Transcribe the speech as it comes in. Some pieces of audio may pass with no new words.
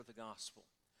gospel.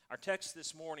 Our text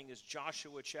this morning is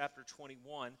Joshua chapter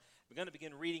 21. We're going to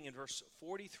begin reading in verse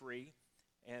 43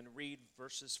 and read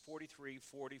verses 43,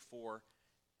 44,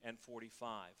 and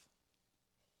 45.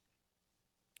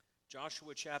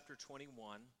 Joshua chapter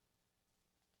 21.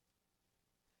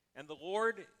 And the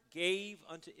Lord gave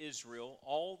unto Israel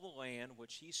all the land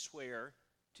which he sware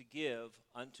to give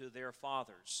unto their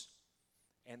fathers.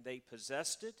 And they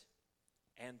possessed it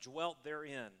and dwelt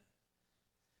therein.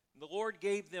 And the Lord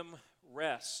gave them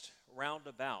rest round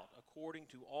about, according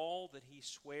to all that he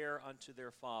sware unto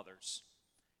their fathers.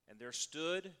 And there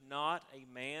stood not a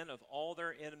man of all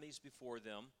their enemies before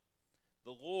them.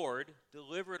 The Lord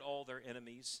delivered all their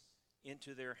enemies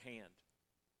into their hand.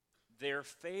 There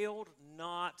failed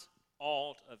not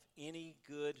aught of any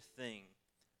good thing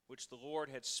which the Lord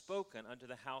had spoken unto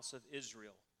the house of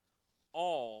Israel.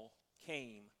 All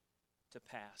came to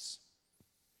pass.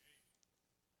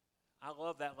 I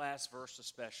love that last verse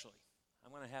especially.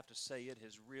 I'm going to have to say it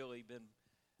has really been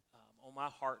on my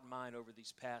heart and mind over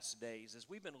these past days. As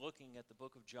we've been looking at the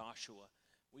book of Joshua,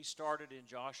 we started in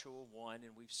Joshua 1,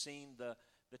 and we've seen the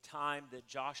time that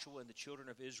Joshua and the children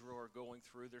of Israel are going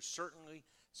through. There's certainly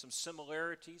some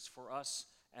similarities for us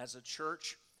as a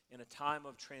church in a time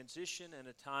of transition and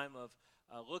a time of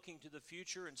looking to the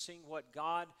future and seeing what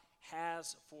God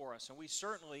has for us. And we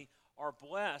certainly are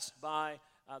blessed by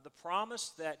the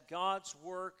promise that God's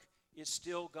work is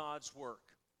still God's work,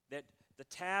 that the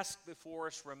task before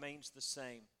us remains the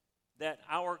same, that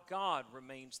our God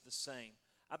remains the same.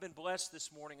 I've been blessed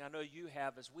this morning, I know you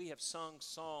have, as we have sung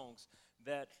songs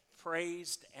that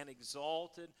praised and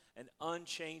exalted an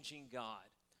unchanging God.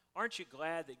 Aren't you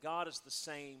glad that God is the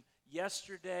same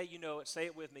yesterday, you know it, say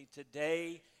it with me,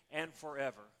 today and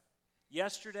forever.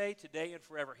 Yesterday, today, and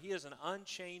forever. He is an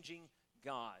unchanging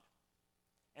God.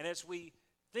 And as we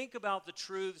think about the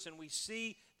truths and we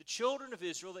see the children of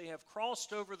Israel, they have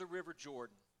crossed over the river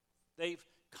Jordan. They've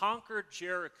conquered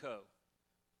Jericho.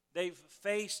 They've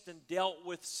faced and dealt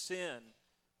with sin,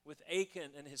 with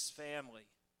Achan and his family.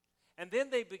 And then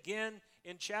they begin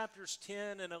in chapters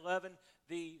 10 and 11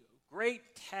 the great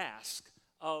task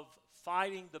of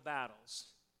fighting the battles.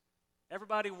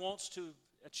 Everybody wants to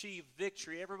achieve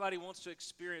victory. Everybody wants to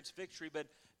experience victory, but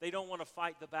they don't want to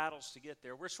fight the battles to get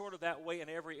there. We're sort of that way in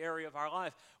every area of our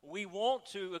life. We want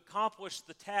to accomplish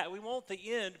the task. We want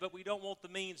the end, but we don't want the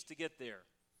means to get there.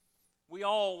 We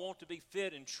all want to be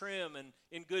fit and trim and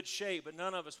in good shape, but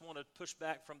none of us want to push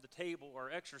back from the table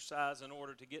or exercise in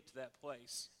order to get to that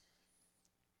place.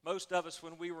 Most of us,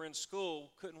 when we were in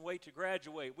school, couldn't wait to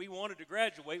graduate. We wanted to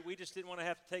graduate. We just didn't want to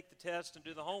have to take the test and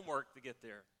do the homework to get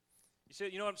there.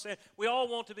 You know what I'm saying? We all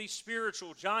want to be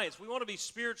spiritual giants. We want to be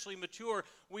spiritually mature.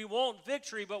 We want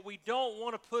victory, but we don't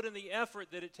want to put in the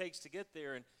effort that it takes to get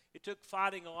there. And it took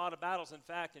fighting a lot of battles. In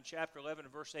fact, in chapter 11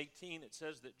 and verse 18, it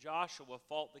says that Joshua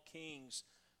fought the kings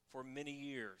for many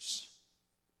years.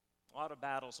 A lot of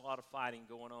battles, a lot of fighting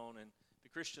going on. And the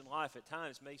Christian life at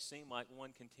times may seem like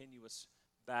one continuous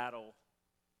battle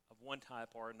of one type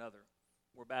or another.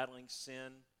 We're battling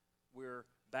sin. We're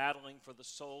battling for the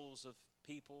souls of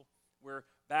people. We're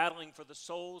battling for the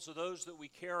souls of those that we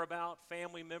care about,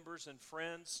 family members and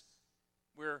friends.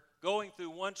 We're going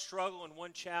through one struggle and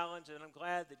one challenge, and I'm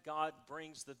glad that God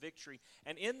brings the victory.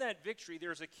 And in that victory,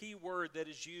 there's a key word that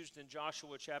is used in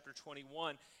Joshua chapter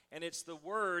 21, and it's the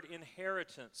word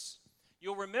inheritance.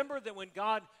 You'll remember that when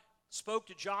God spoke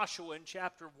to Joshua in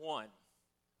chapter 1,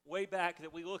 way back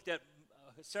that we looked at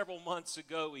several months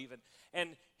ago even, and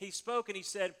he spoke and he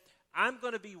said, I'm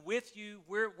going to be with you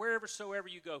whereversoever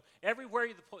you go. Everywhere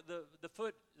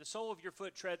the sole of your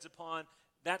foot treads upon,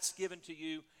 that's given to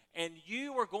you. And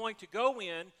you are going to go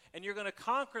in, and you're going to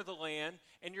conquer the land,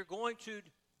 and you're going to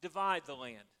divide the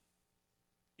land.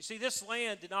 You see, this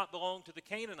land did not belong to the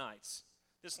Canaanites.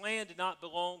 This land did not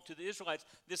belong to the Israelites.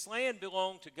 This land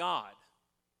belonged to God.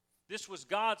 This was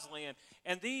God's land.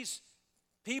 And these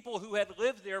people who had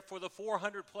lived there for the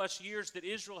 400 plus years that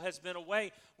Israel has been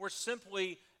away were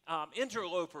simply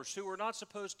interlopers who were not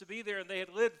supposed to be there, and they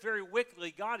had lived very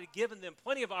wickedly. God had given them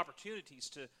plenty of opportunities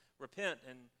to repent,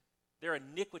 and their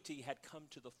iniquity had come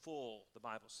to the full, the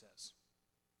Bible says.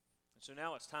 And so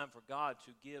now it's time for God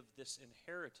to give this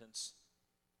inheritance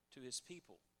to his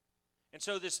people. And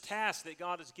so this task that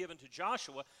God has given to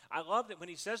Joshua, I love that when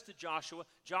he says to Joshua,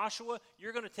 Joshua,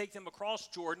 you're going to take them across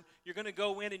Jordan, you're going to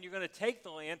go in and you're going to take the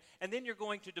land, and then you're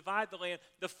going to divide the land.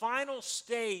 The final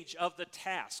stage of the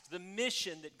task, the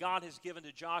mission that God has given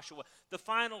to Joshua, the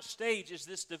final stage is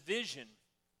this division,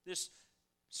 this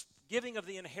giving of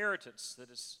the inheritance that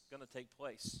is going to take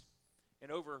place.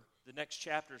 And over the next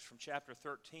chapters from chapter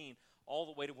 13 all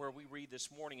the way to where we read this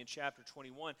morning in chapter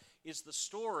 21, is the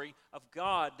story of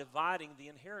God dividing the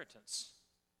inheritance.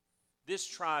 This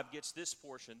tribe gets this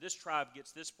portion, this tribe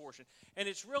gets this portion, and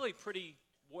it's really pretty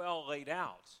well laid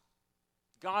out.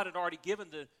 God had already given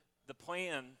the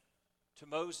plan to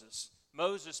Moses.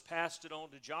 Moses passed it on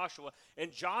to Joshua,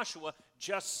 and Joshua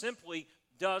just simply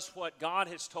does what God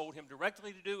has told him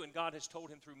directly to do, and God has told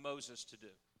him through Moses to do.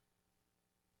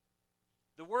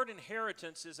 The word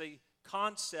inheritance is a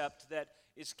concept that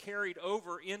is carried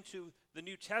over into the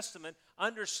New Testament,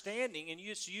 understanding, and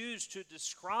it's used to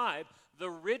describe the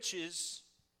riches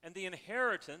and the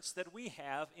inheritance that we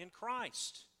have in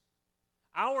Christ.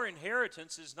 Our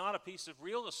inheritance is not a piece of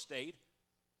real estate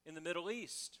in the Middle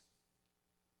East.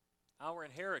 Our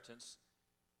inheritance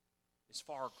is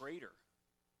far greater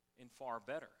and far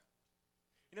better.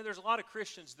 You know, there's a lot of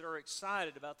Christians that are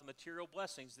excited about the material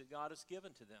blessings that God has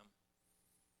given to them.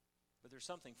 But there's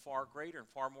something far greater and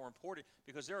far more important,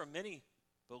 because there are many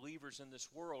believers in this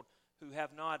world who have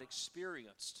not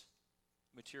experienced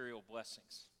material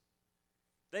blessings.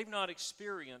 They've not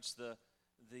experienced the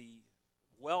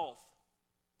wealth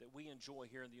that we enjoy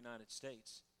here in the United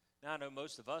States. Now, I know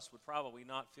most of us would probably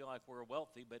not feel like we're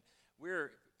wealthy, but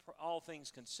we're, all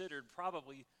things considered,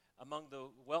 probably among the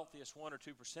wealthiest 1 or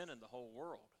 2% in the whole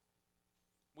world.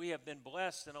 We have been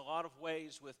blessed in a lot of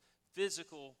ways with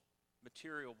physical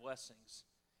material blessings.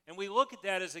 And we look at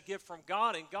that as a gift from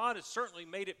God, and God has certainly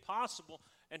made it possible,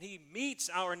 and He meets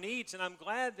our needs, and I'm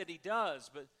glad that He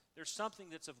does, but there's something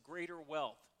that's of greater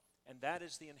wealth, and that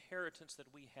is the inheritance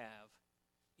that we have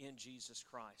in Jesus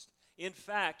Christ. In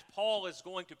fact, Paul is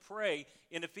going to pray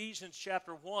in Ephesians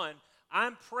chapter 1,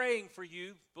 I'm praying for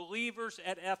you, believers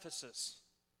at Ephesus.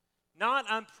 Not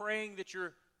I'm praying that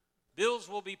your bills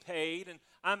will be paid, and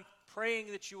I'm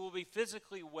praying that you will be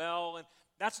physically well, and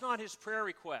that's not his prayer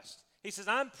request. He says,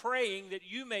 I'm praying that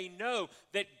you may know,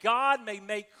 that God may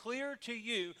make clear to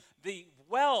you the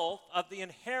wealth of the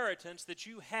inheritance that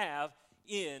you have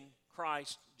in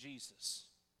Christ Jesus.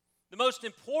 The most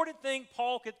important thing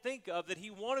Paul could think of that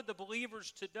he wanted the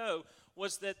believers to know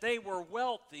was that they were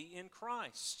wealthy in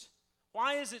Christ.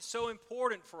 Why is it so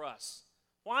important for us?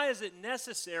 Why is it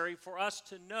necessary for us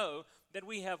to know that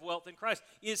we have wealth in Christ?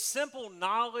 Is simple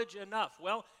knowledge enough?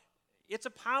 Well, it's a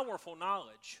powerful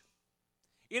knowledge.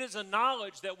 It is a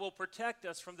knowledge that will protect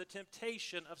us from the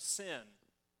temptation of sin.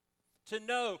 To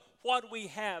know what we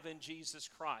have in Jesus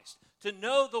Christ. To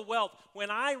know the wealth.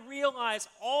 When I realize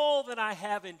all that I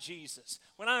have in Jesus,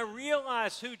 when I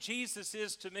realize who Jesus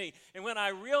is to me, and when I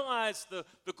realize the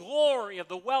glory of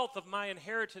the wealth of my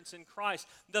inheritance in Christ,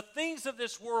 the things of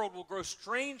this world will grow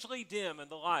strangely dim in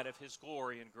the light of His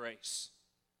glory and grace.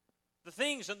 The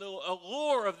things and the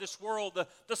allure of this world,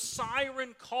 the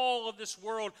siren call of this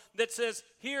world that says,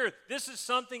 here, this is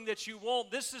something that you want,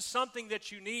 this is something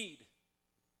that you need.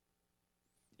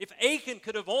 If Achan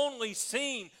could have only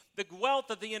seen the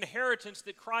wealth of the inheritance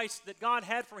that God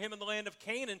had for him in the land of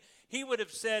Canaan, he would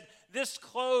have said, these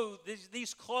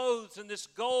clothes and this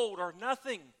gold are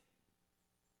nothing.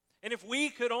 And if we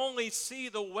could only see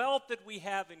the wealth that we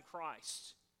have in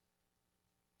Christ,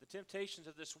 the temptations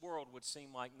of this world would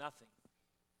seem like nothing.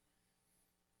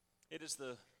 It is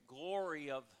the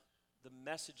glory of the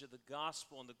message of the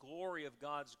gospel and the glory of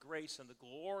God's grace and the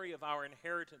glory of our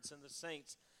inheritance in the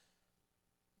saints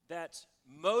that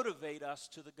motivate us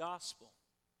to the gospel.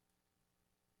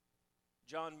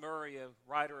 John Murray, a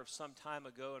writer of some time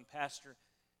ago and pastor,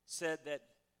 said that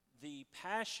the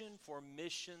passion for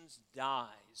missions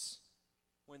dies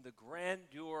when the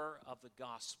grandeur of the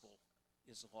gospel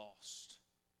is lost.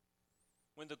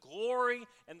 When the glory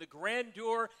and the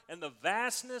grandeur and the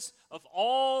vastness of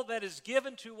all that is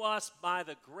given to us by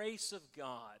the grace of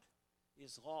God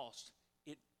is lost,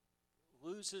 it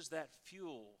loses that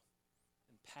fuel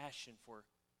and passion for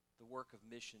the work of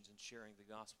missions and sharing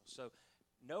the gospel. So,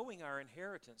 knowing our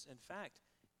inheritance, in fact,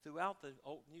 throughout the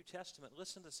Old New Testament,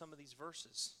 listen to some of these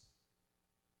verses.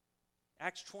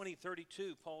 Acts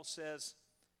 20:32, Paul says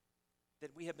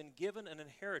that we have been given an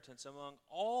inheritance among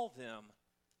all them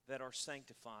that are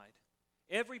sanctified.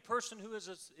 Every person who is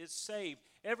saved,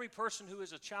 every person who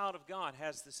is a child of God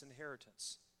has this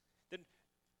inheritance. Then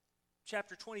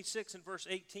chapter 26 and verse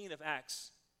 18 of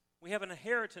Acts, we have an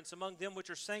inheritance among them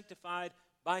which are sanctified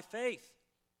by faith.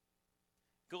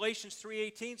 Galatians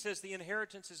 3:18 says the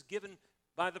inheritance is given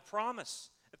by the promise.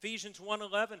 Ephesians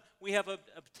 1:11, we have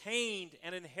obtained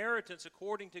an inheritance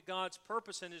according to God's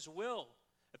purpose and His will.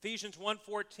 Ephesians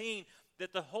 1:14,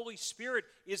 that the Holy Spirit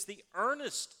is the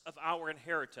earnest of our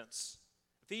inheritance.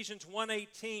 Ephesians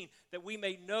 1:18, that we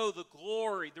may know the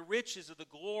glory, the riches of the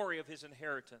glory of His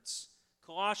inheritance.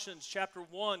 Colossians chapter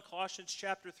 1, Colossians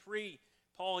chapter 3,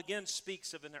 Paul again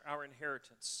speaks of our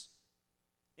inheritance.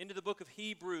 Into the book of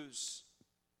Hebrews,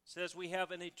 says we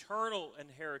have an eternal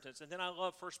inheritance. And then I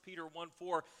love 1 Peter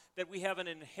 1:4, that we have an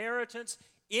inheritance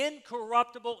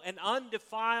incorruptible and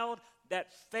undefiled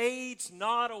that fades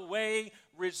not away,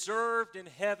 reserved in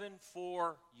heaven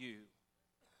for you.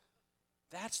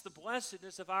 That's the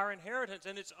blessedness of our inheritance,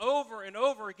 and it's over and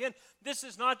over again. This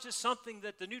is not just something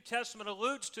that the New Testament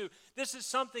alludes to. This is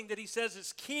something that he says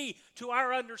is key to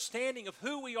our understanding of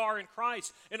who we are in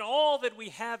Christ and all that we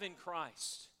have in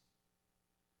Christ.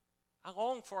 I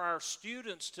long for our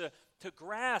students to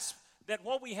grasp that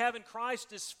what we have in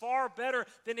Christ is far better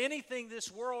than anything this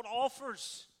world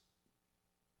offers.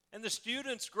 And the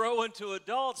students grow into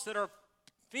adults that are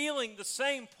feeling the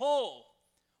same pull.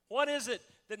 What is it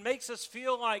that makes us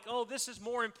feel like, oh, this is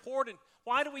more important?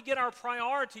 Why do we get our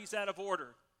priorities out of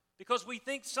order? Because we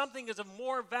think something is of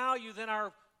more value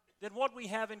than what we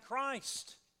have in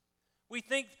Christ. We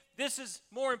think this is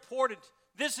more important,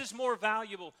 this is more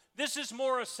valuable, this is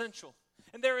more essential.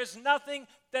 And there is nothing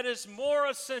that is more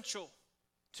essential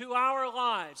to our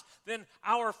lives than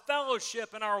our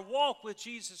fellowship and our walk with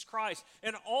Jesus Christ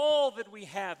and all that we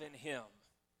have in Him,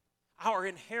 our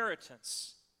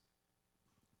inheritance.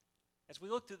 As we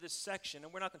look through this section,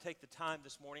 and we're not going to take the time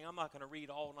this morning, I'm not going to read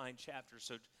all 9 chapters,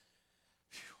 so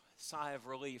sigh of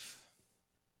relief.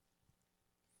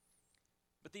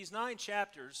 But these 9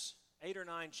 chapters, 8 or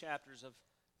 9 chapters of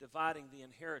dividing the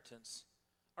inheritance,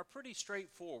 are pretty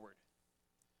straightforward.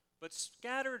 But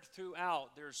scattered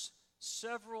throughout, there's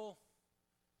several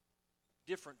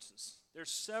differences.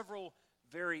 There's several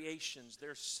variations.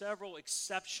 There's several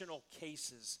exceptional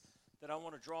cases that I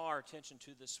want to draw our attention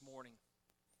to this morning.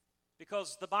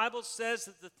 Because the Bible says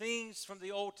that the things from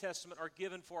the Old Testament are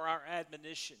given for our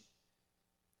admonition.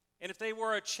 And if they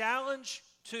were a challenge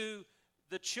to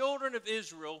the children of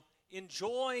Israel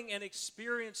enjoying and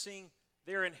experiencing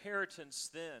their inheritance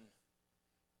then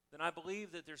I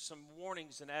believe that there's some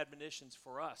warnings and admonitions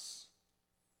for us.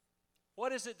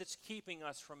 What is it that's keeping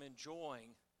us from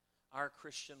enjoying our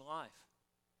Christian life?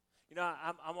 You know,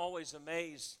 I'm always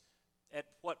amazed at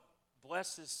what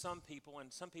blesses some people,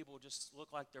 and some people just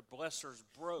look like their blessers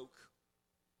broke.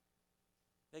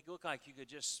 They look like you could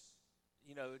just,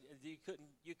 you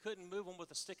couldn't move them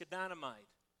with a stick of dynamite.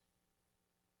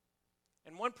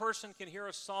 And one person can hear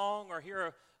a song or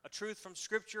hear a truth from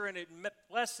Scripture, and it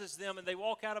blesses them, and they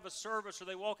walk out of a service or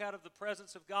they walk out of the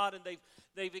presence of God, and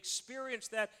they've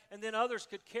experienced that, and then others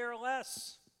could care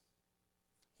less.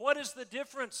 What is the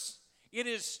difference? It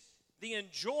is the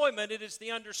enjoyment, it is the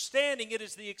understanding, it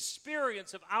is the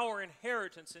experience of our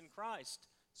inheritance in Christ.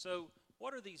 So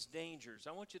what are these dangers?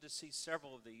 I want you to see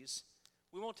several of these.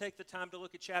 We won't take the time to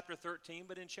look at chapter 13,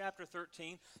 but in chapter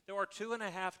 13, there are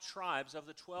 2.5 tribes of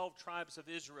the 12 tribes of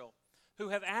Israel who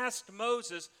have asked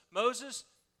Moses,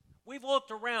 we've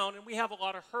looked around and we have a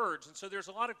lot of herds, and so there's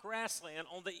a lot of grassland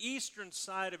on the eastern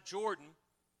side of Jordan,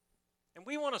 and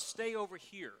we want to stay over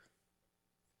here.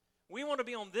 We want to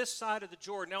be on this side of the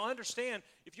Jordan. Now understand,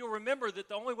 if you'll remember, that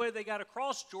the only way they got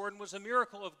across Jordan was a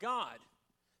miracle of God.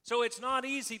 So it's not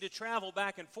easy to travel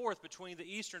back and forth between the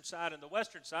eastern side and the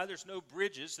western side. There's no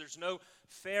bridges, there's no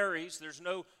ferries, there's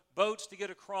no boats to get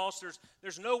across,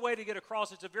 there's no way to get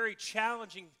across. It's a very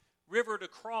challenging river to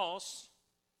cross.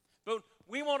 But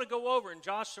we want to go over, and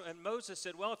Joshua and Moses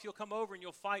said, well, if you'll come over and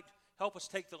you'll fight, help us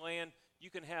take the land, you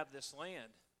can have this land.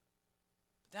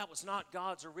 But that was not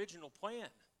God's original plan.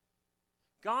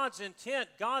 God's intent,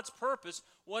 God's purpose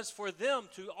was for them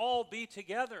to all be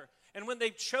together. And when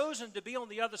they've chosen to be on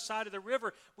the other side of the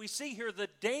river, we see here the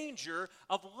danger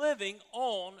of living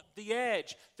on the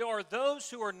edge. There are those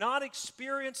who are not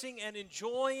experiencing and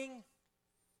enjoying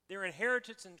their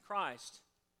inheritance in Christ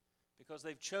because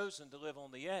they've chosen to live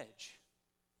on the edge.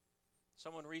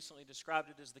 Someone recently described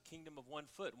it as the kingdom of one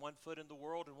foot in the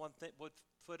world and one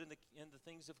foot in the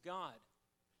things of God.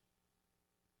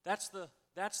 That's the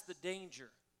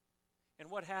danger.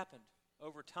 And what happened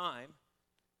over time?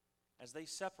 As they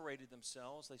separated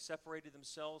themselves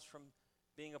from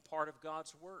being a part of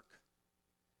God's work.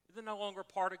 They're no longer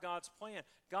part of God's plan.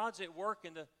 God's at work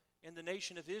in the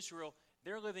nation of Israel.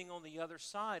 They're living on the other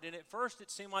side. And at first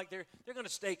it seemed like they're going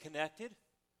to stay connected.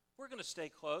 We're going to stay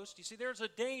close. You see, there's a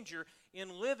danger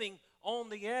in living on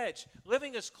the edge,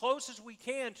 living as close as we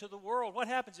can to the world. What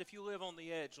happens if you live on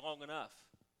the edge long enough?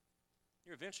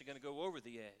 You're eventually going to go over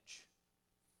the edge.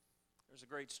 There's a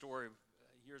great story.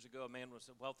 Years ago,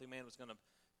 a wealthy man was going to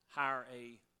hire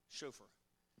a chauffeur.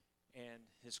 And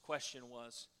his question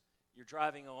was, you're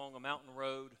driving along a mountain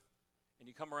road, and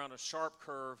you come around a sharp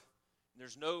curve, and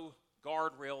there's no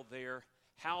guardrail there.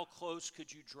 How close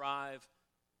could you drive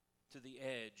to the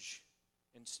edge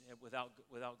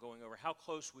without going over? How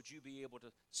close would you be able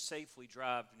to safely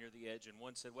drive near the edge? And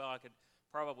one said, well, I could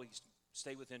probably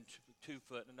stay within 2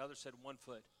 foot. And another said 1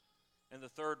 foot. And the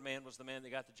third man was the man that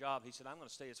got the job. He said, I'm going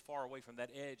to stay as far away from that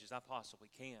edge as I possibly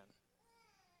can.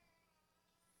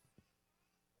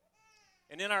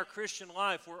 And in our Christian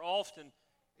life,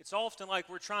 it's often like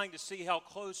we're trying to see how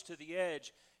close to the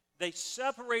edge. They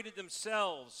separated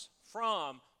themselves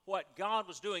from what God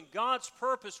was doing. God's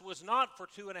purpose was not for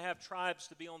 2.5 tribes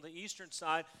to be on the eastern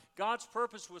side. God's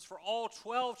purpose was for all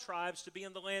 12 tribes to be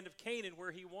in the land of Canaan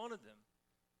where He wanted them.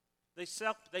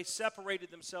 They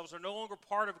separated themselves. They're no longer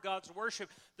part of God's worship.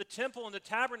 The temple and the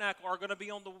tabernacle are going to be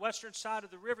on the western side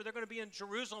of the river. They're going to be in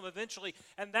Jerusalem eventually,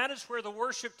 and that is where the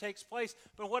worship takes place.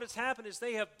 But what has happened is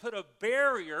they have put a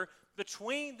barrier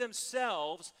between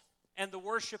themselves and the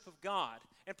worship of God.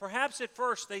 And perhaps at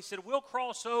first they said, we'll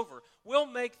cross over. We'll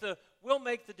make the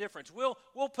difference. We'll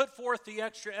put forth the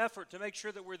extra effort to make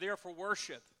sure that we're there for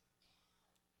worship.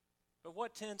 But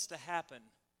what tends to happen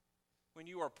when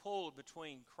you are pulled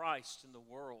between Christ and the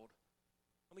world?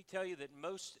 Let me tell you that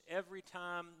most every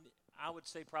time, I would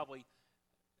say probably,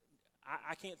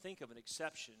 I can't think of an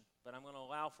exception, but I'm going to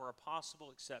allow for a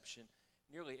possible exception.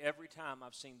 Nearly every time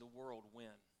I've seen the world win.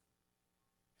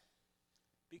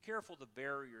 Be careful the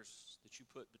barriers that you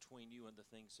put between you and the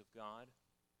things of God.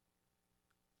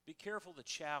 Be careful the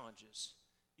challenges.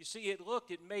 You see, it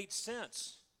made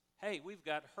sense. Hey, we've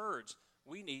got herds.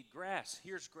 We need grass.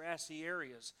 Here's grassy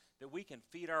areas that we can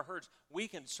feed our herds. We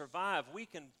can survive. We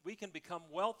can become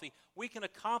wealthy. We can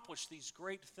accomplish these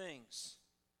great things.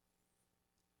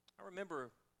 I remember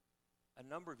a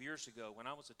number of years ago when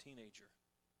I was a teenager,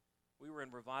 we were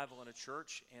in revival in a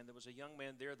church, and there was a young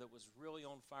man there that was really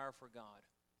on fire for God.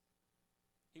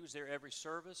 He was there every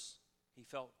service. He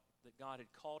felt that God had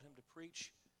called him to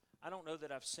preach. I don't know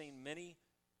that I've seen many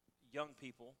young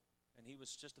people, and he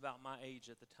was just about my age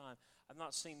at the time. I've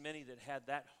not seen many that had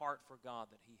that heart for God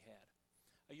that he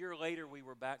had. A year later, we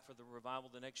were back for the revival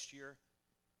the next year,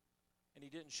 and he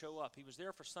didn't show up. He was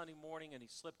there for Sunday morning, and he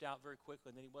slipped out very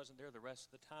quickly, and then he wasn't there the rest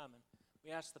of the time. And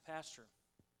we asked the pastor,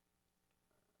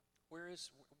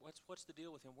 what's the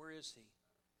deal with him? Where is he?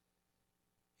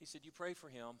 He said, you pray for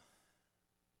him.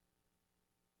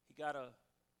 He got a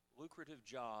lucrative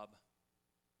job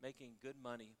making good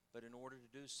money, but in order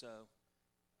to do so,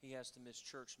 he has to miss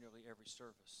church nearly every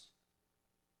service.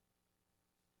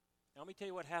 Now, let me tell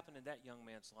you what happened in that young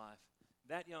man's life.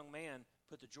 That young man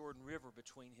put the Jordan River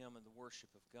between him and the worship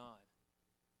of God.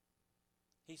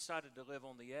 He decided to live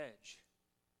on the edge.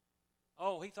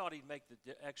 Oh, he thought he'd make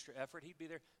the extra effort. He'd be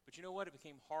there. But you know what? It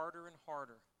became harder and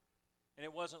harder. And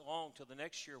it wasn't long till the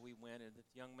next year we went, and the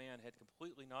young man had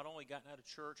completely not only gotten out of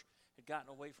church, had gotten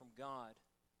away from God.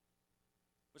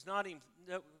 Was not even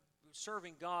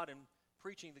serving God and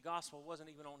preaching the gospel wasn't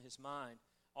even on his mind.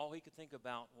 All he could think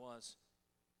about was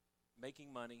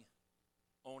making money,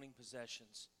 owning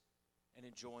possessions, and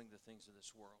enjoying the things of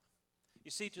this world.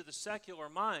 You see, to the secular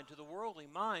mind, to the worldly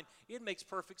mind, it makes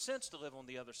perfect sense to live on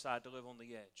the other side, to live on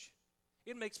the edge.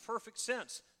 It makes perfect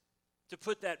sense to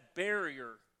put that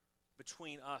barrier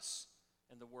between us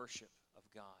and the worship of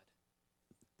God.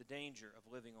 The danger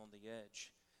of living on the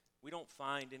edge. We don't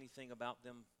find anything about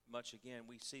them much again.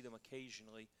 We see them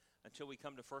occasionally until we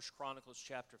come to 1 Chronicles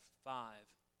chapter 5.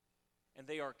 And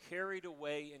they are carried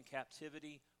away in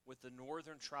captivity with the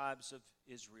northern tribes of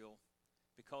Israel,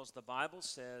 because the Bible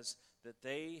says that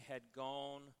they had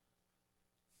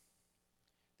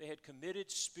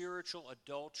committed spiritual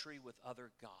adultery with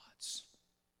other gods.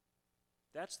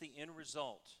 That's the end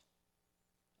result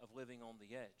of living on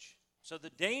the edge. So the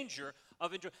danger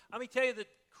of let me tell you that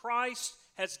Christ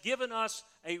has given us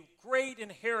a great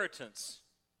inheritance.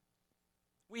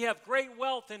 We have great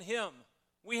wealth in Him.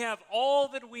 We have all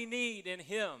that we need in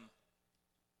Him.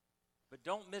 But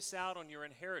don't miss out on your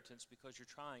inheritance because you're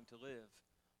trying to live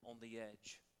on the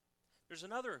edge. There's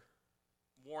another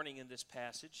warning in this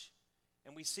passage,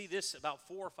 and we see this about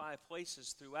 4 or 5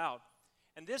 places throughout.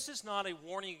 And this is not a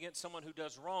warning against someone who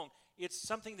does wrong. It's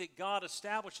something that God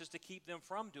establishes to keep them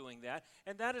from doing that,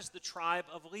 and that is the tribe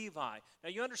of Levi. Now,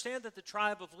 you understand that the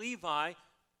tribe of Levi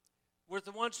were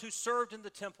the ones who served in the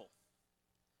temple.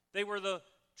 They were the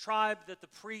tribe that the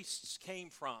priests came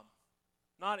from.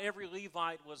 Not every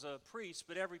Levite was a priest,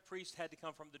 but every priest had to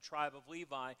come from the tribe of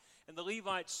Levi, and the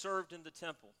Levites served in the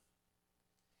temple.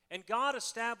 And God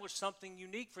established something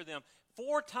unique for them.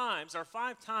 4 times or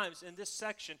 5 times in this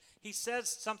section, He says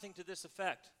something to this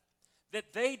effect,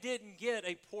 that they didn't get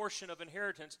a portion of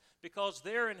inheritance because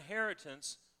their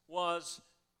inheritance was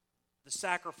the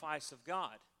sacrifice of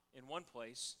God in one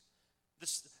place.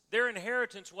 Their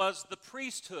inheritance was the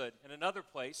priesthood in another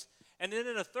place. And then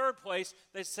in a third place,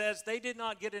 it says they did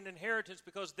not get an inheritance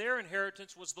because their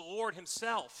inheritance was the Lord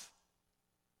himself.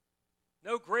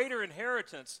 No greater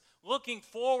inheritance. Looking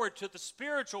forward to the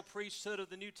spiritual priesthood of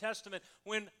the New Testament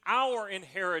when our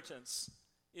inheritance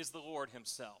is the Lord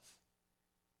himself.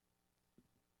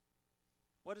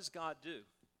 What does God do?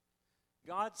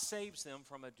 God saves them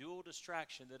from a dual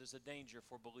distraction that is a danger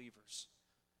for believers.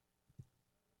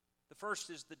 The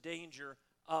first is the danger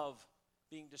of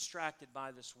being distracted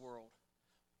by this world.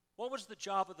 What was the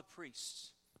job of the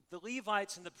priests? The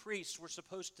Levites and the priests were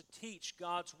supposed to teach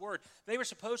God's word. They were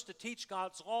supposed to teach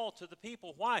God's law to the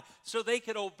people. Why? So they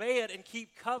could obey it and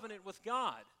keep covenant with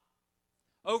God.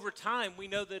 Over time, we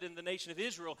know that in the nation of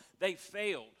Israel, they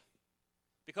failed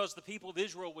because the people of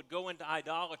Israel would go into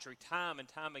idolatry time and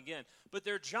time again. But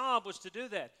their job was to do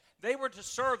that. They were to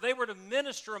serve, they were to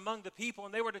minister among the people,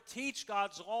 and they were to teach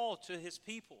God's law to his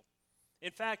people.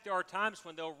 In fact, there are times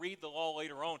when they'll read the law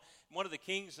later on. One of the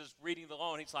kings is reading the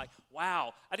law, and he's like,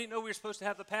 wow, I didn't know we were supposed to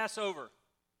have the Passover.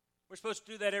 We're supposed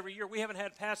to do that every year. We haven't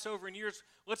had Passover in years.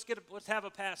 Let's have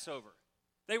a Passover.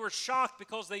 They were shocked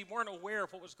because they weren't aware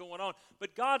of what was going on.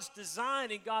 But God's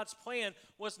design and God's plan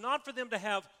was not for them to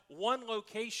have one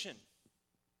location.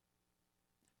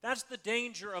 That's the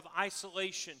danger of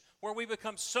isolation, where we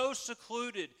become so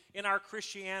secluded in our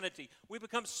Christianity. We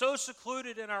become so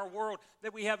secluded in our world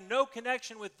that we have no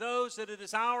connection with those that it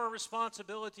is our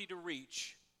responsibility to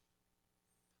reach.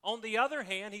 On the other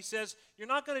hand, he says, you're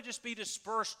not going to just be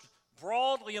dispersed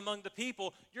broadly among the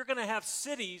people. You're going to have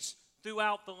cities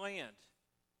throughout the land.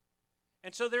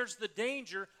 And so there's the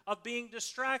danger of being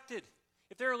distracted.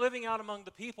 If they're living out among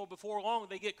the people, before long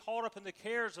they get caught up in the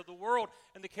cares of the world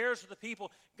and the cares of the people.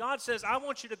 God says, I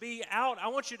want you to be out. I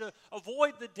want you to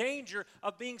avoid the danger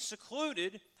of being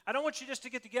secluded. I don't want you just to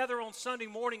get together on Sunday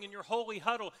morning in your holy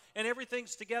huddle and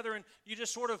everything's together and you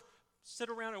just sort of sit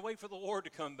around and wait for the Lord to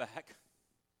come back.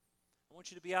 I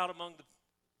want you to be out among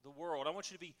the world. I want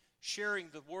you to be sharing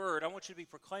the word. I want you to be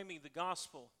proclaiming the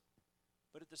gospel.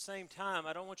 But at the same time,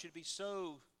 I don't want you to be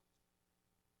so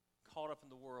caught up in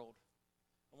the world.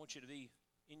 I want you to be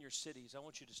in your cities. I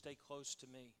want you to stay close to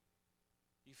me.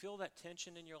 Do you feel that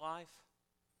tension in your life?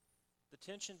 The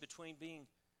tension between being,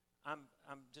 I'm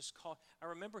just caught. I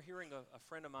remember hearing a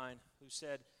friend of mine who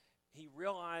said he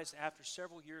realized after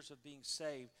several years of being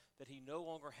saved that he no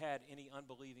longer had any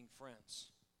unbelieving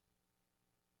friends.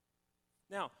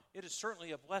 Now, it is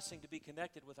certainly a blessing to be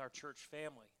connected with our church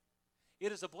family.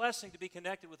 It is a blessing to be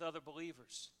connected with other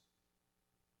believers.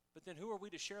 But then who are we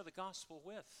to share the gospel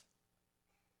with?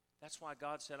 That's why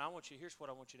God said, here's what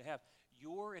I want you to have.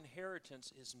 Your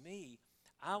inheritance is me.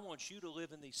 I want you to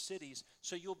live in these cities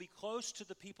so you'll be close to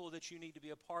the people that you need to be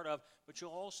a part of, but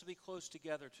you'll also be close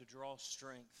together to draw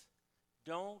strength.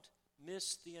 Don't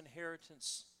miss the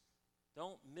inheritance.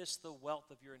 Don't miss the wealth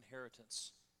of your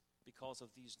inheritance because of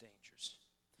these dangers.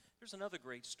 There's another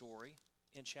great story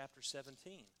in chapter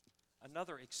 17,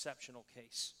 another exceptional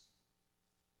case.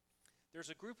 There's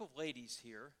a group of ladies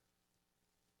here,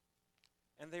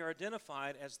 and they are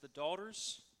identified as the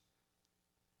daughters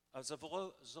of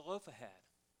Zelophehad.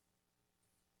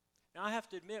 Now, I have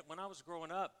to admit, when I was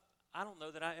growing up, I don't know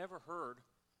that I ever heard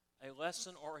a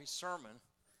lesson or a sermon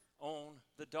on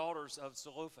the daughters of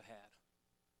Zelophehad.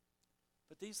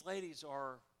 But these ladies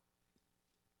are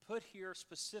put here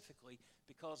specifically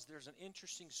because there's an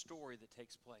interesting story that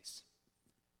takes place.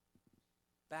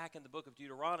 Back in the book of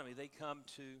Deuteronomy, they come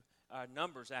to,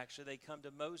 Numbers actually, they come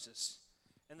to Moses.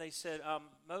 And they said,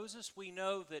 Moses, we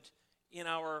know that in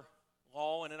our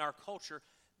law and in our culture,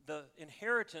 the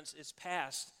inheritance is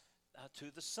passed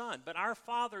to the son. But our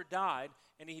father died,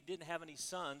 and he didn't have any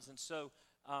sons, and so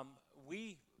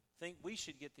we think we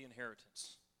should get the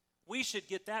inheritance. We should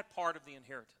get that part of the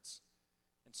inheritance.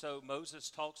 And so Moses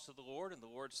talks to the Lord, and the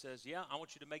Lord says, yeah, I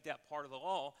want you to make that part of the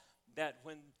law, that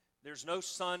when there's no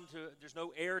there's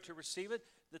no heir to receive it,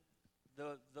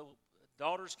 the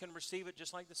daughters can receive it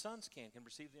just like the sons can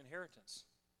receive the inheritance.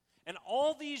 And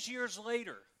all these years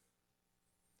later,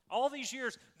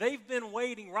 they've been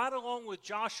waiting right along with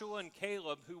Joshua and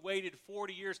Caleb, who waited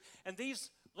 40 years. And these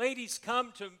ladies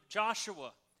come to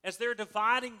Joshua as they're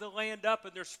dividing the land up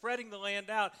and they're spreading the land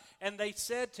out. And they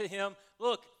said to him,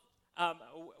 look,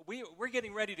 we're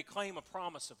getting ready to claim a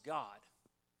promise of God.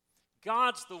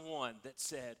 God's the one that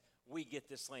said we get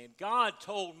this land. God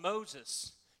told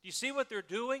Moses. Do you see what they're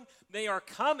doing? They are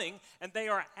coming and they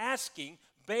are asking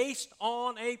based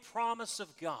on a promise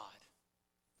of God.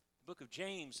 The book of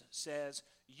James says,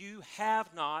 you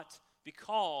have not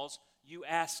because you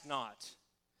ask not.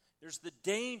 There's the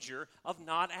danger of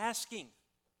not asking.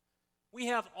 We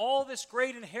have all this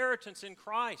great inheritance in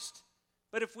Christ.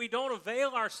 But if we don't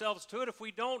avail ourselves to it, if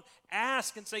we don't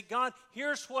ask and say, God,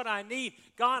 here's what I need.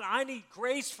 God, I need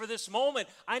grace for this moment.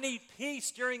 I need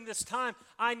peace during this time.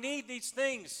 I need these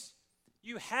things.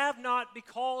 You have not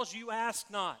because you ask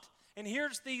not. And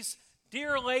here's these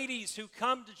dear ladies who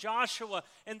come to Joshua,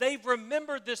 and they've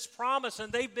remembered this promise,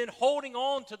 and they've been holding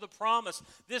on to the promise,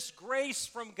 this grace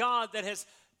from God that has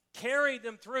carried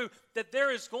them through, that there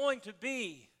is going to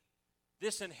be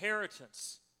this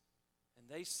inheritance. And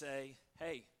they say,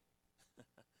 hey,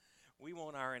 we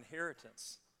want our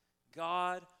inheritance.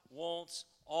 God wants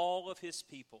all of his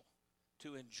people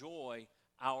to enjoy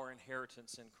our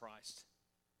inheritance in Christ.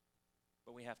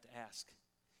 But we have to ask.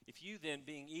 If you then,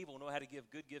 being evil, know how to give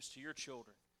good gifts to your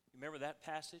children. Remember that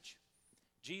passage?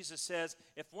 Jesus says,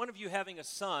 if one of you having a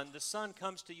son, the son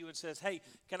comes to you and says, hey,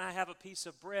 can I have a piece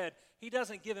of bread? He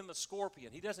doesn't give him a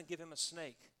scorpion. He doesn't give him a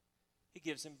snake. He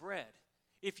gives him bread.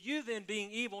 If you then, being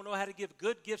evil, know how to give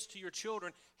good gifts to your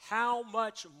children, how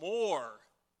much more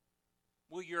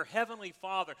will your heavenly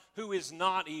Father, who is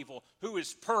not evil, who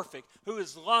is perfect, who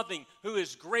is loving, who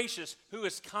is gracious, who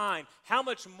is kind, how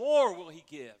much more will he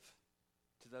give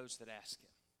to those that ask him?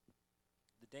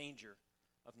 The danger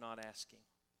of not asking.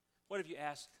 What have you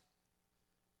asked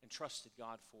and trusted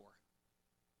God for?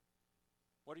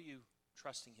 What are you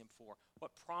trusting him for?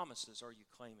 What promises are you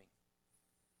claiming?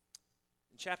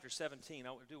 In chapter 17,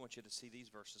 I do want you to see these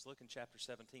verses. Look in chapter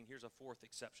 17. Here's a fourth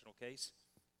exceptional case.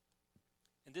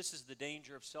 And this is the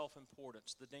danger of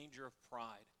self-importance, the danger of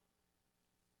pride.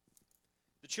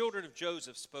 The children of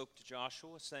Joseph spoke to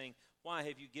Joshua, saying, why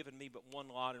have you given me but one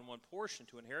lot and one portion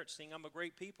to inherit, seeing I'm a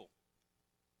great people?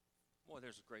 Boy,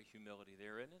 there's a great humility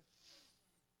there, isn't it?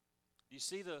 Do you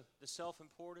see the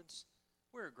self-importance?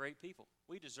 We're a great people.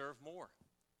 We deserve more.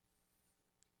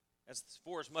 As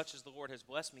much as the Lord has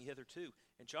blessed me hitherto.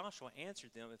 And Joshua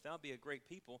answered them, if thou be a great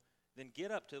people, then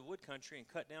get up to the wood country and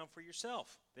cut down for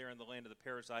yourself there in the land of the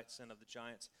Perizzites and of the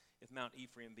giants, if Mount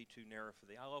Ephraim be too narrow for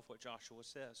thee. I love what Joshua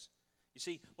says. You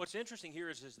see, what's interesting here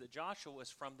is that Joshua is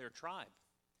from their tribe.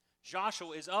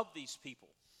 Joshua is of these people.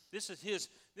 This is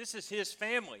his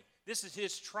family. This is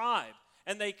his tribe.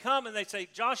 And they come and they say,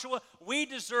 Joshua, we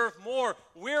deserve more.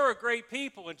 We're a great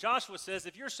people. And Joshua says,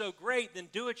 if you're so great, then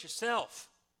do it yourself.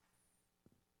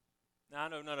 Now, I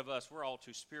know none of us, we're all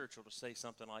too spiritual to say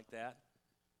something like that.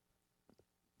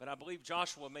 But I believe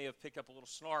Joshua may have picked up a little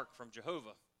snark from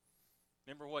Jehovah.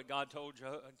 Remember what God told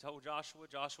Joshua?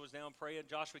 Joshua was down praying.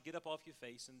 Joshua, get up off your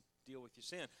face and deal with your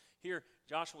sin. Here,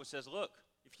 Joshua says, look,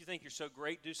 if you think you're so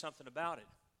great, do something about it.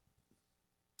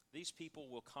 These people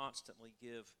will constantly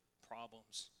give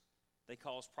problems. They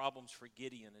cause problems for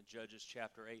Gideon in Judges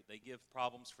chapter 8. They give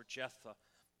problems for Jephthah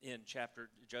in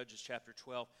Judges chapter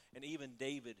 12. And even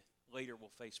David later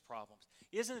will face problems.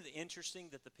 Isn't it interesting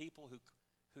that the people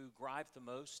who gripe the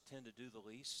most tend to do the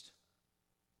least?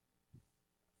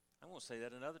 I'm going to say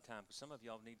that another time because some of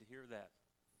y'all need to hear that.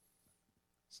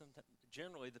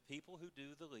 Generally, the people who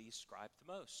do the least gripe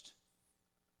the most.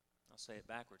 I'll say it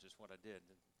backwards is what I did.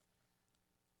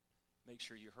 Make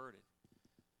sure you heard it.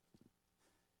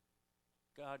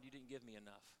 God, you didn't give me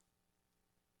enough.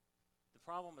 The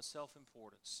problem of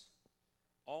self-importance.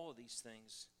 All of these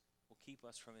things will keep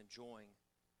us from enjoying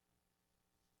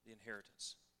the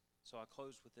inheritance. So I'll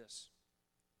close with this.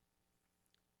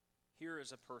 Here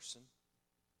is a person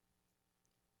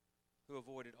who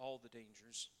avoided all the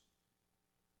dangers,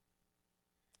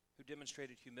 who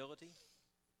demonstrated humility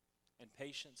and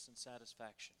patience and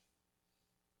satisfaction.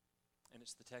 And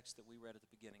it's the text that we read at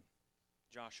the beginning,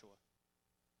 Joshua.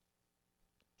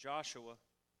 Joshua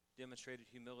demonstrated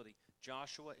humility.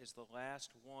 Joshua is the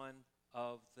last one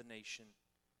of the nation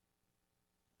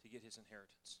to get his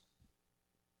inheritance.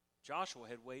 Joshua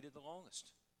had waited the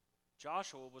longest.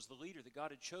 Joshua was the leader that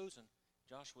God had chosen.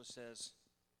 Joshua says,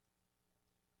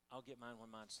 I'll get mine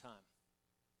when mine's time.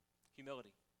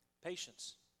 Humility.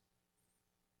 Patience.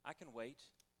 I can wait.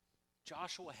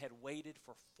 Joshua had waited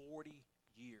for 40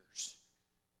 years.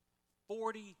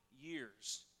 40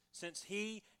 years since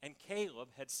he and Caleb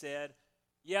had said,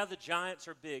 yeah, the giants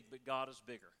are big, but God is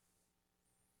bigger.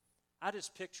 I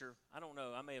just picture, I don't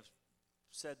know, I may have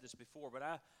said this before, but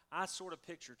I sort of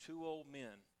picture two old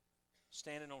men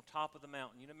standing on top of the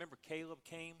mountain. You know, remember Caleb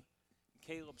came? And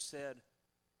Caleb said,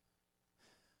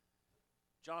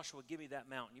 Joshua, give me that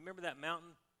mountain. You remember that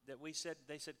mountain that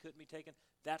they said couldn't be taken?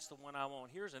 That's the one I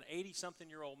want. Here's an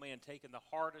 80-something-year-old man taking the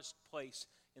hardest place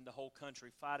in the whole country,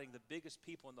 fighting the biggest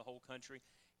people in the whole country,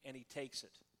 and he takes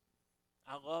it.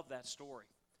 I love that story.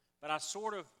 But I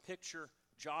sort of picture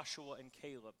Joshua and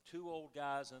Caleb, two old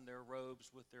guys in their robes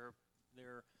with their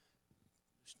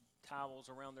towels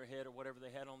around their head or whatever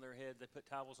they had on their head. They put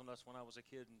towels on us when I was a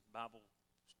kid in Bible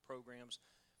programs.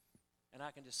 And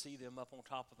I can just see them up on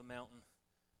top of the mountain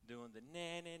doing the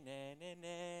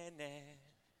na-na-na-na-na-na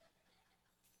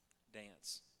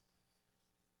dance.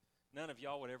 None of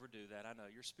y'all would ever do that. I know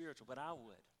you're spiritual, but I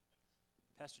would.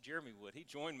 Pastor Jeremy would. He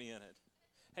joined me in it.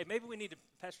 Hey, maybe we need to,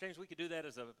 Pastor James, we could do that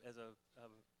as a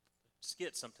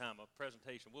skit sometime, a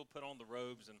presentation. We'll put on the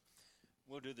robes and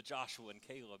we'll do the Joshua and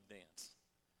Caleb dance.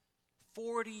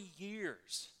 40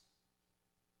 years,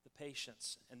 the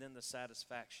patience, and then the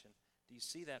satisfaction. Do you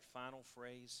see that final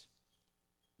phrase?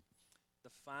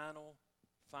 The final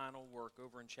work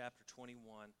over in chapter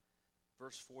 21,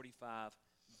 verse 45.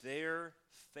 There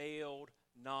failed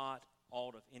not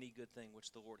aught of any good thing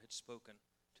which the Lord had spoken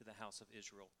to the house of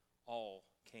Israel. All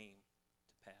came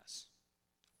to pass.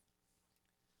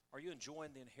 Are you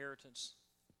enjoying the inheritance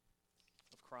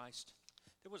of Christ?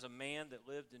 There was a man that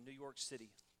lived in New York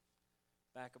City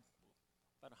back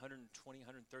about 120,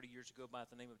 130 years ago by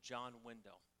the name of John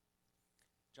Wendell.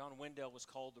 John Wendell was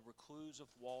called the Recluse of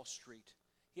Wall Street.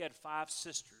 He had 5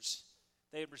 sisters.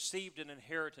 They had received an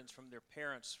inheritance from their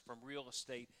parents from real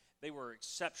estate. They were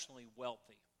exceptionally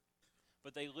wealthy,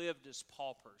 but they lived as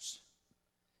paupers.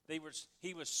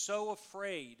 He was so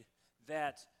afraid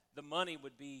that the money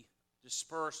would be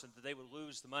dispersed and that they would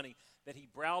lose the money that he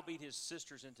browbeat his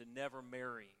sisters into never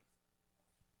marrying.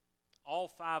 All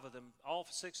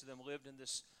 6 of them lived in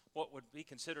this, what would be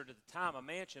considered at the time a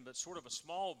mansion, but sort of a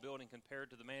small building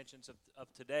compared to the mansions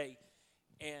of today.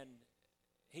 And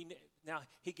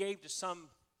he gave to some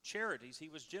charities. He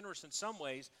was generous in some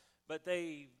ways, but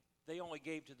they only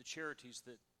gave to the charities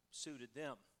that suited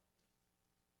them.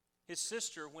 His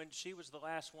sister, when she was the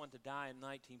last one to die in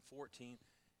 1914,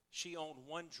 she owned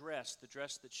one dress, the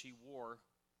dress that she wore.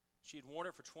 She had worn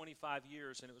it for 25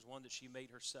 years, and it was one that she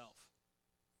made herself.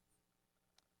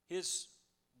 His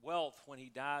wealth when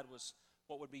he died was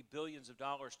what would be billions of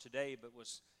dollars today, but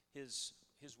was his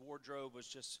wardrobe was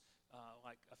just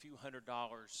like a few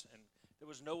 $100s, and there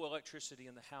was no electricity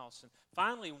in the house. And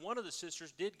finally, one of the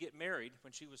sisters did get married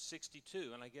when she was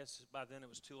 62, and I guess by then it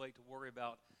was too late to worry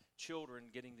about children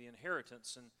getting the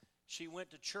inheritance. And she went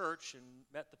to church and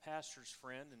met the pastor's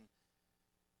friend, and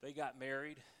they got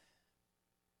married.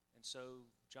 And so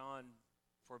John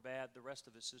forbade the rest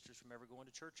of his sisters from ever going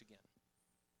to church again.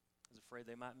 He was afraid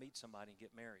they might meet somebody and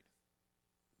get married.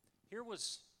 Here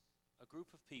was a group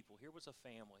of people, here was a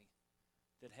family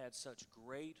that had such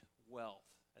great wealth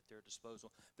at their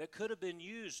disposal that could have been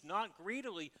used not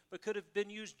greedily, but could have been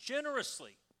used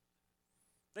generously.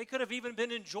 They could have even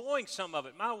been enjoying some of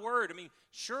it. My word, I mean,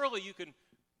 surely you can,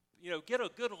 get a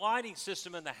good lighting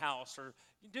system in the house or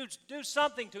do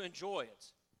something to enjoy it.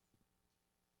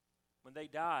 When they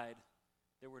died,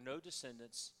 there were no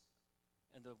descendants,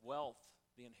 and the wealth,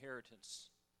 the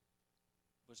inheritance,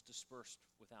 was dispersed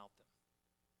without them.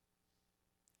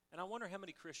 And I wonder how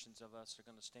many Christians of us are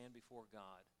going to stand before God.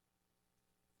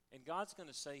 And God's going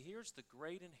to say, here's the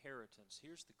great inheritance.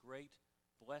 Here's the great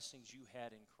blessings you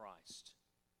had in Christ.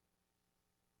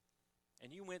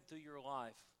 And you went through your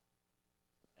life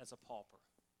as a pauper.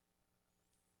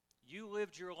 You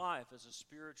lived your life as a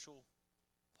spiritual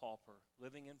pauper,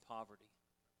 living in poverty.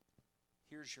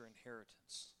 Here's your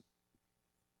inheritance.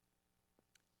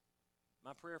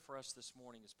 My prayer for us this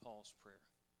morning is Paul's prayer.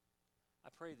 I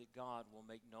pray that God will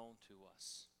make known to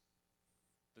us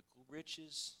the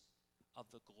riches of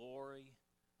the glory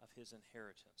of his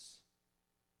inheritance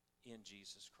in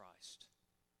Jesus Christ.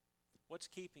 What's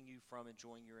keeping you from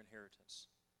enjoying your inheritance?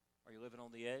 Are you living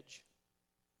on the edge?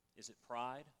 Is it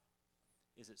pride?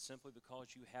 Is it simply because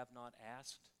you have not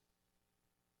asked?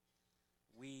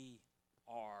 We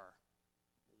are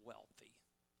wealthy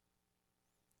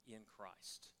in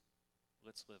Christ.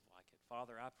 Let's live like it.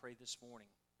 Father, I pray this morning,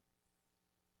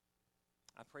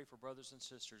 I pray for brothers and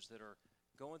sisters that are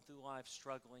going through life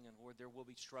struggling, and Lord, there will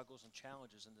be struggles and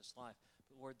challenges in this life,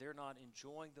 but Lord, they're not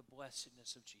enjoying the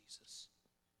blessedness of Jesus.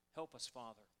 Help us,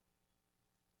 Father.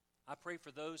 I pray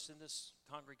for those in this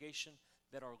congregation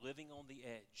that are living on the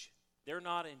edge. They're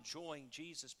not enjoying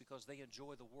Jesus because they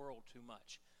enjoy the world too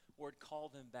much. Lord, call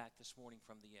them back this morning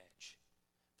from the edge.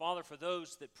 Father, for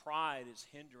those that pride is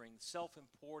hindering,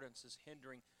 self-importance is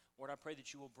hindering, Lord, I pray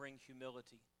that you will bring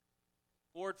humility.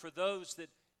 Lord, for those that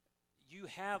you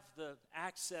have the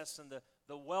access and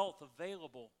the wealth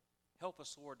available, help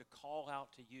us, Lord, to call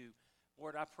out to you.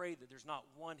 Lord, I pray that there's not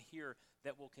one here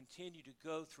that will continue to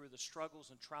go through the struggles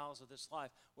and trials of this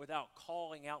life without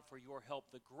calling out for your help,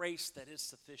 the grace that is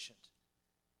sufficient.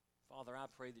 Father, I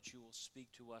pray that you will speak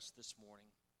to us this morning.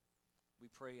 We pray